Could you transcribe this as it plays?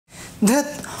ধ্যাত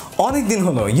অনেক দিন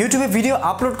হলো ইউটিউবে ভিডিও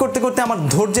আপলোড করতে করতে আমার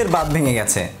ধৈর্যের বাঁধ ভেঙে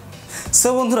গেছে। সো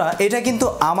বন্ধুরা, এটা কিন্তু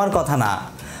আমার কথা না,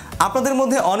 আপনাদের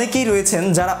মধ্যে অনেকেই রয়েছেন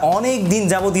যারা অনেক দিন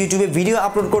যাবত ইউটিউবে ভিডিও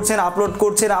আপলোড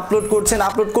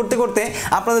করতে করতে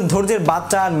আপনাদের ধৈর্যের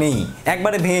বাঁধটা আর নেই,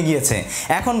 একবারে ভেঙে গিয়েছে।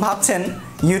 এখন ভাবছেন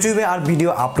ইউটিউবে আর ভিডিও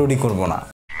আপলোডই করব না।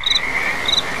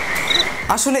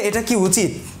 আসলে এটা কি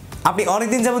উচিত? আপনি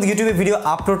অনেকদিন যাবত ইউটিউবে ভিডিও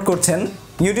আপলোড করছেন,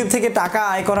 ইউটিউব থেকে টাকা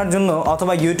আয় করার জন্য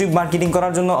অথবা ইউটিউব মার্কেটিং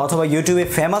করার জন্য অথবা ইউটিউবে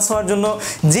ফেমাস হওয়ার জন্য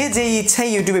যে ইচ্ছাই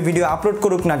ইউটিউবে ভিডিও আপলোড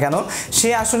করুক না কেন, সে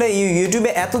আসলে ইউটিউবে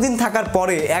এতদিন থাকার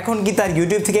পরে এখন কি তার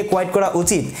ইউটিউব থেকে কোয়াইট করা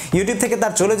উচিত? ইউটিউব থেকে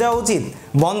তার চলে যাওয়া উচিত?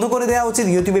 বন্ধ করে দেওয়া উচিত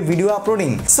ইউটিউবে video uploading?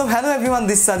 So hello everyone,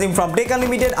 this is Azim from take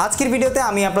unlimited. আজকের ভিডিওতে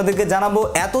আমি আপনাদেরকে জানাবো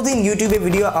এতদিন ইউটিউবে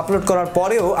ভিডিও আপলোড করার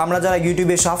পরেও আমরা যারা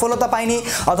ইউটিউবে সফলতা পাইনি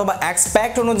অথবা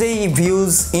এক্সপেক্ট অনুযায়ী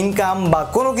ভিউজ, ইনকাম বা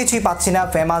কোনো কিছুই পাচ্ছি না,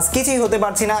 ফেমাস কিছুই হতে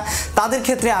পারছি না, তাদের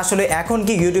ক্ষেত্রে আসলে এখন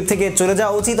কি ইউটিউব থেকে চলে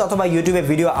যাওয়া উচিত অথবা ইউটিউবে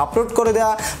ভিডিও আপলোড করে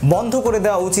দেওয়া বন্ধ করে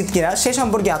দেওয়া উচিত কিনা সে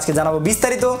সম্পর্কে আজকে জানাবো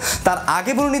বিস্তারিত। তার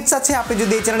আগে বলুন, ইচ্ছা আছে আপনি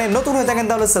যদি এই চ্যানেলে নতুন হয়ে থাকেন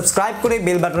তাহলে সাবস্ক্রাইব করে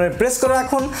বেল বাটনে প্রেস করে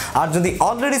রাখুন, আর যদি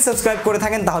অলরেডি সাবস্ক্রাইব করে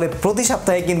থাকেন তাহলে প্রতি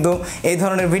সপ্তাহে কিন্তু এই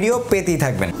ধরনের ভিডিও পেতেই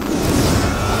থাকবেন।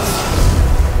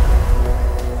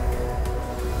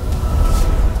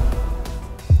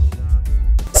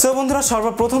 সো বন্ধুরা,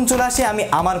 সর্বপ্রথম চলে আসি আমি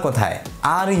আমার কথায়,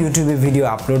 আর ইউটিউবে ভিডিও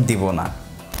আপলোড দিব না।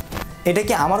 এটা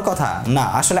কি আমার কথা? না,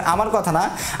 আসলে আমার কথা না।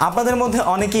 আপনাদের মধ্যে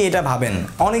অনেকেই এটা ভাবেন,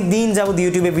 অনেক দিন যাবত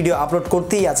ইউটিউবে ভিডিও আপলোড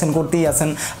করতেই আছেন,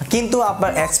 কিন্তু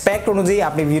আপনার এক্সপেক্ট অনুযায়ী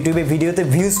আপনি ইউটিউবে ভিডিওতে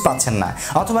ভিউজ পাচ্ছেন না,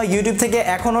 অথবা ইউটিউব থেকে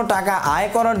এখনও টাকা আয়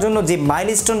করার জন্য যে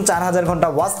মাইলস্টোন 4000 ঘন্টা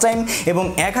ওয়াচ টাইম এবং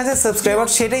 1000 সাবস্ক্রাইবার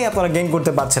সেটাই আপনারা গেইন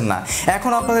করতে পারছেন না।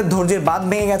 এখন আপনাদের ধৈর্যের বাঁধ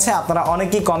ভেঙে গেছে। আপনারা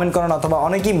অনেকেই কমেন্ট করেন অথবা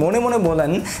অনেকেই মনে মনে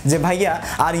বলেন যে ভাইয়া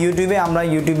আর ইউটিউবে আমরা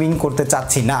ইউটিউবিং করতে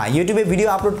চাচ্ছি না, ইউটিউবে ভিডিও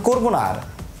আপলোড করব না আর।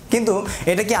 কিন্তু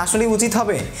এটা কি আসলে উচিত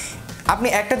হবে? আপনি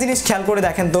একটা জিনিস খেয়াল করে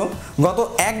দেখেন তো, গত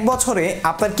এক বছরে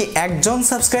আপনার কি একজন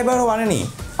সাবস্ক্রাইবারও বাড়েনি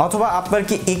অথবা আপনার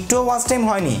কি একটুও ওয়াচ টাইম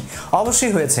হয়নি?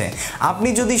 অবশ্যই হয়েছে। আপনি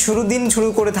যদি শুরু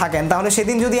করে থাকেন তাহলে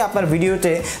সেদিন যদি আপনার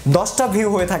ভিডিওতে 10টা ভিউ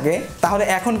হয়ে থাকে তাহলে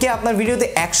এখন কি আপনার ভিডিওতে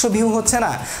 100 ভিউ হচ্ছে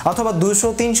না অথবা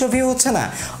 200-300 ভিউ হচ্ছে না?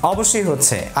 অবশ্যই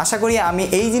হচ্ছে। আশা করি আমি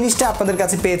এই জিনিসটা আপনাদের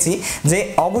কাছে পেয়েছি যে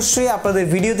অবশ্যই আপনাদের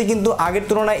ভিডিওতে কিন্তু আগের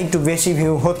তুলনায় একটু বেশি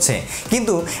ভিউ হচ্ছে।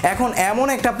 কিন্তু এখন এমন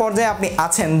একটা পর্যায়ে আপনি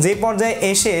আছেন যে পর্যায়ে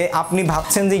এসে আপনি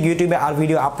ভাবছেন যে ইউটিউবে আর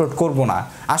ভিডিও আপলোড করব না।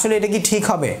 আসলে এটা কি ঠিক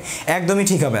হবে? একদমই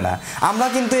ঠিক হবে না। আমরা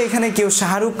কিন্তু এখানে কেউ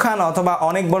শাহরুখ খান অথবা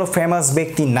অনেক বড় ফেমাস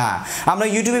ব্যক্তি না। আমরা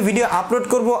ইউটিউবে ভিডিও আপলোড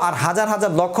করব আর হাজার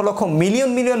হাজার লক্ষ লক্ষ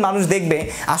মিলিয়ন মানুষ দেখবে,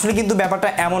 আসলে কিন্তু ব্যাপারটা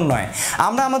এমন নয়।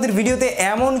 আমরা আমাদের ভিডিওতে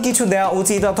এমন কিছু দেওয়া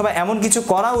উচিত অথবা এমন কিছু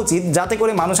করা উচিত যাতে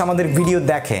করে মানুষ আমাদের ভিডিও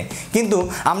দেখে, কিন্তু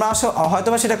আমরা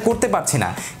হয়তোবা সেটা করতে পারছি না।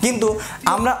 কিন্তু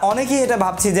আমরা অনেকেই এটা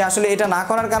ভাবছি যে আসলে এটা না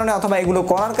করার কারণে অথবা এগুলো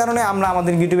করার কারণে আমরা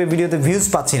আমাদের ইউটিউবে ভিডিওতে ভিউজ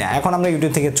পাচ্ছি না, এখন আমরা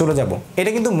ইউটিউব থেকে চলে যাব।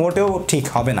 এটা কিন্তু মোটেও ঠিক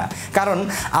হবে না। কারণ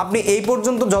আপনি এই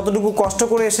পর্যন্ত যতটুকু কষ্ট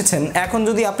করে এসেছেন, এখন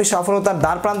যদি আপনি সফলতার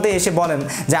দ্বার প্রান্তে এসে বলেন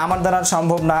যে আমার দ্বারা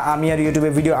সম্ভব না, আমি আর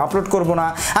ইউটিউবে ভিডিও আপলোড করব না,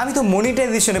 আমি তো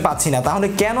মনিটাইজেশনে পাচ্ছি না, তাহলে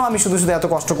কেন আমি শুধু এত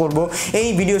কষ্ট করব? এই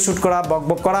ভিডিও শ্যুট করা,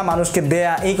 বকবক করা, মানুষকে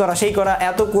দেয়া, এই করা সেই করা,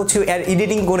 এত কিছু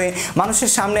এডিটিং করে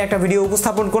মানুষের সামনে একটা ভিডিও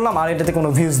উপস্থাপন করলাম আর এটাতে কোনো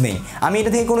ভিউজ নেই, আমি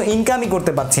এটা থেকে কোনো ইনকামই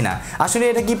করতে পারছি না। আসলে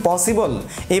এটা কি পসিবল?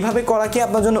 এইভাবে করা কি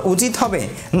আপনার জন্য উচিত হবে?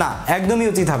 না, একদমই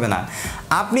উচিত হবে না।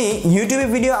 আপনি ইউটিউবে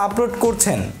ভিডিও আপলোড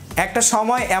করছেন, একটা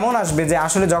সময় এমন আসবে যে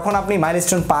আসলে যখন আপনি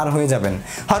মাইলস্টোন পার হয়ে যাবেন,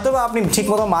 হয়তোবা আপনি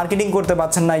ঠিকমতো মার্কেটিং করতে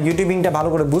পারছেন না, ইউটিউবিংটা ভালো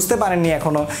করে বুঝতে পারেননি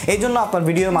এখনো, এই জন্য আপনার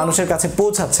ভিডিও মানুষের কাছে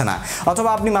পৌঁছাচ্ছে না, অথবা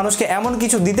আপনি মানুষকে এমন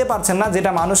কিছু দিতে পারছেন না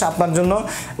যেটা মানুষ আপনার জন্য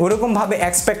ওরকমভাবে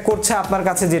এক্সপেক্ট করছে আপনার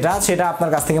কাছে, সেটা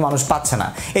আপনার কাছ থেকে মানুষ পাচ্ছে না।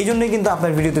 এই জন্যই কিন্তু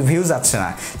আপনার ভিডিওতে ভিউজ আসছে না।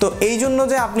 তো এই জন্য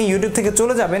যে আপনি ইউটিউব থেকে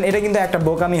চলে যাবেন, এটা কিন্তু একটা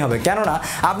বোকামি হবে। কেননা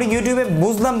আপনি ইউটিউবে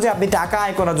বুঝলাম যে আপনি টাকা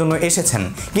আয় করার জন্য এসেছেন,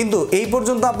 কিন্তু এই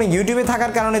পর্যন্ত আপনি ইউটিউবে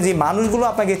থাকার কারণে যে মানুষগুলো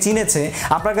আপনাকে চিনেছে,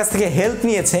 আপনার কাছ থেকে হেল্প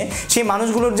নিয়েছে, সেই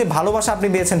মানুষগুলোর যে ভালোবাসা আপনি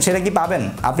পেয়েছেন সেটা কি পাবেন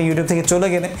আপনি ইউটিউব থেকে চলে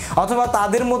গেলে? অথবা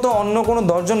তাদের মতো অন্য কোনো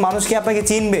 10 জন মানুষ কি আপনাকে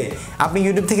চিনবে আপনি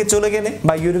ইউটিউব থেকে চলে গেলে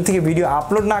বা ইউটিউব থেকে ভিডিও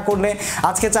আপলোড না করলে?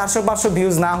 আজকে 400-500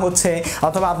 ভিউজ না হচ্ছে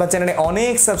অথবা আপনার চ্যানেলে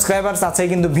অনেক সাবস্ক্রাইবার্স আছে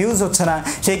কিন্তু ভিউজ হচ্ছে না,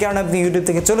 সেই কারণে আপনি ইউটিউব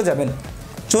থেকে চলে যাবেন।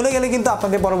 চলে গেলে কিন্তু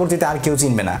আপনাকে পরবর্তীতে আর কেউ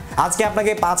চিনবে না। আজকে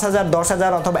আপনাকে 5000,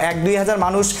 10000 অথবা 1-2000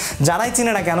 মানুষ যারাই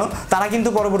চিনে না কেন, তারা কিন্তু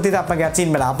পরবর্তীতে আপনাকে আর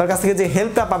চিনবে না। আপনার কাছ থেকে যে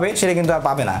হেল্পটা পাবে সেটা কিন্তু আর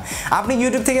পাবে না। আপনি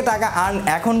ইউটিউব থেকে টাকা আর্ন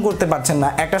এখন করতে পারছেন না,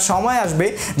 একটা সময় আসবে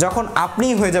যখন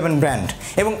আপনিই হয়ে যাবেন ব্র্যান্ড,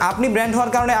 এবং আপনি ব্র্যান্ড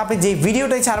হওয়ার কারণে আপনি যে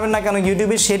ভিডিওটাই ছাড়বেন না কেন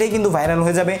ইউটিউবে, সেটাই কিন্তু ভাইরাল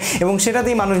হয়ে যাবে এবং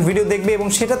সেটাতেই মানুষ ভিডিও দেখবে এবং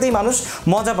সেটাতেই মানুষ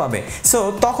মজা পাবে। সো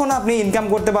তখন আপনি ইনকাম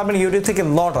করতে পারবেন ইউটিউব থেকে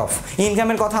লট অফ।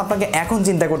 ইনকামের কথা আপনাকে এখন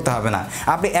চিন্তা করতে হবে না।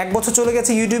 আপনি 1 বছর চলে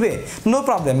গেছে ইউটিউবে, নো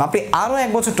প্রবলেম, আপনি আরও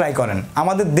 1 বছর ট্রাই করেন।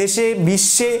 আমাদের দেশে,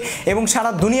 বিশ্বে এবং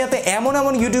সারা দুনিয়াতে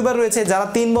এমন ইউটিউবার রয়েছে যারা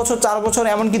 3 বছর, 4 বছর,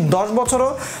 এমনকি 10 বছরও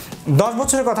 10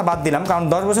 বছরের কথা বাদ দিলাম, কারণ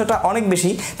 10 বছরটা অনেক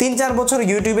বেশি, 3-4 বছর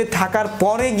ইউটিউবে থাকার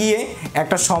পরে গিয়ে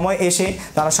একটা সময় এসে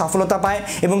তারা সফলতা পায়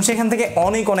এবং সেখান থেকে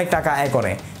অনেক অনেক টাকা আয়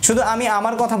করে। শুধু আমি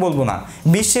আমার কথা বলবো না,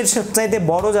 বিশ্বের সবচাইতে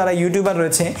বড় যারা ইউটিউবার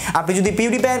রয়েছে, আপনি যদি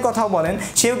পিউডিপাইয়ের কথাও বলেন,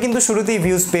 সেও কিন্তু শুরুতেই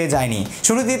ভিউজ পেয়ে যায়নি,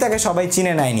 শুরুতেই তাকে সবাই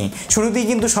চিনে নেয়নি, শুরুতেই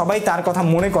কিন্তু সবাই তার কথা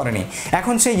মনে করেনি।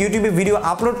 এখন সে ইউটিউবে ভিডিও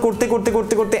আপলোড করতে করতে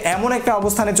করতে করতে এমন একটা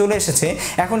অবস্থানে চলে এসেছে,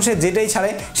 এখন সে যেটাই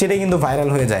ছাড়ে সেটাই কিন্তু ভাইরাল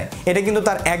হয়ে যায়। এটা কিন্তু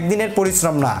তার একদিনের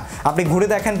পরিশ্রম না। আপনি ঘুরে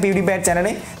দেখেন পিউডিপাইয়ের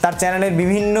চ্যানেলে, তার চ্যানেলের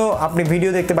বিভিন্ন আপনি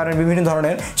ভিডিও দেখতে পারেন বিভিন্ন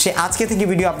ধরনের। সে আজকে থেকে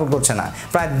ভিডিও আপলোড করছে না,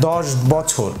 প্রায় 10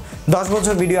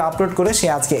 বছর ভিডিও আপলোড করে সে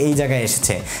আজকে এই জায়গায়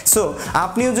এসেছে। সো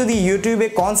আপনিও যদি ইউটিউবে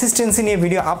কনসিস্টেন্সি নিয়ে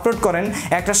ভিডিও আপলোড করেন,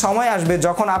 একটা সময় আসবে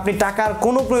যখন আপনি টাকার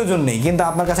কোনো প্রয়োজন নেই, কিন্তু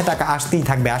আপনার কাছে টাকা আসতেই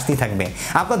থাকবে।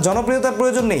 আপনার জনপ্রিয়তার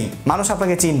প্রয়োজন নেই, মানুষ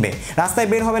আপনাকে চিনবে। রাস্তায়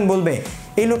বের হবেন, বলবে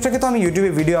এই লোকটাকে তো আমি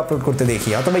ইউটিউবে ভিডিও আপলোড করতে দেখি,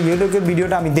 অথবা ইউটিউবের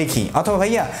ভিডিওটা আমি দেখি, অথবা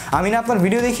ভাইয়া আমি না আপনার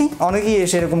ভিডিও দেখি। অনেকেই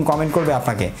এসে এরকম কমেন্ট করবে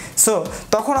আপনাকে। সো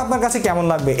তখন আপনার কাছে কেমন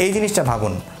লাগবে এই জিনিসটা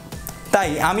ভাবুন।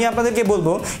 তাই আমি আপনাদেরকে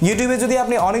বলবো, ইউটিউবে যদি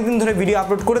আপনি অনেকদিন ধরে ভিডিও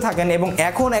আপলোড করে থাকেন এবং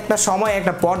এখন একটা সময়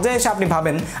একটা পর্যায়ে এসে আপনি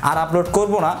ভাবেন আর আপলোড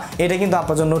করব না, এটা কিন্তু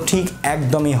আপনার জন্য ঠিক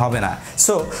একদমই হবে না।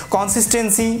 সো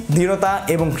কনসিস্টেন্সি, দৃঢ়তা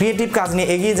এবং ক্রিয়েটিভ কাজ নিয়ে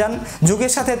এগিয়ে যান।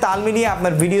 যুগের সাথে তাল মিলিয়ে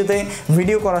আপনার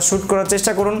ভিডিও শ্যুট করার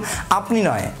চেষ্টা করুন। আপনি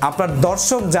নয়, আপনার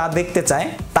দর্শক যা দেখতে চায়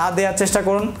তা দেওয়ার চেষ্টা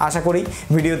করুন। আশা করি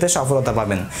ভিডিওতে সফলতা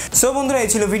পাবেন। সো বন্ধুরা, এই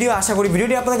ছিল ভিডিও। আশা করি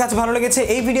ভিডিওটি আপনাদের কাছে ভালো লেগেছে।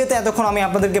 এই ভিডিওতে এতক্ষণ আমি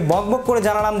আপনাদেরকে বকবক করে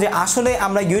জানালাম যে আসলে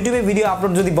আমরা ইউটিউবে ভিডিও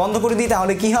আপলোড যদি বন্ধ করে দিই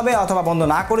তাহলে কি হবে, অথবা বন্ধ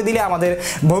না করে দিলে আমাদের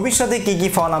ভবিষ্যতে কি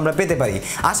ফল আমরা পেতে পারি।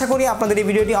 আশা করি আপনাদের এই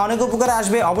ভিডিওটি অনেক উপকারে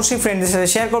আসবে। অবশ্যই ফ্রেন্ডদের সাথে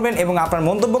শেয়ার করবেন এবং আপনার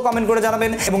মন্তব্য কমেন্ট করে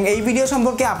জানাবেন। এবং এই ভিডিও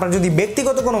সম্পর্কে আপনার যদি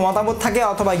ব্যক্তিগত কোনো মতামত থাকে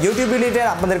অথবা ইউটিউব রিলেটেড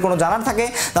আপনাদের কোনো জানার থাকে,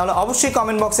 তাহলে অবশ্যই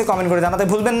কমেন্ট বক্সে কমেন্ট করে জানাতে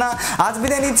ভুলবেন না। আজ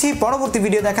বিদায় নিচ্ছি, পরবর্তী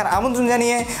ভিডিও দেখার আমন্ত্রণ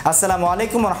জানিয়ে। আসসালামু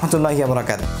আলাইকুম ওয়া রাহমাতুল্লাহি ওয়া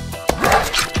বারাকাতুহু।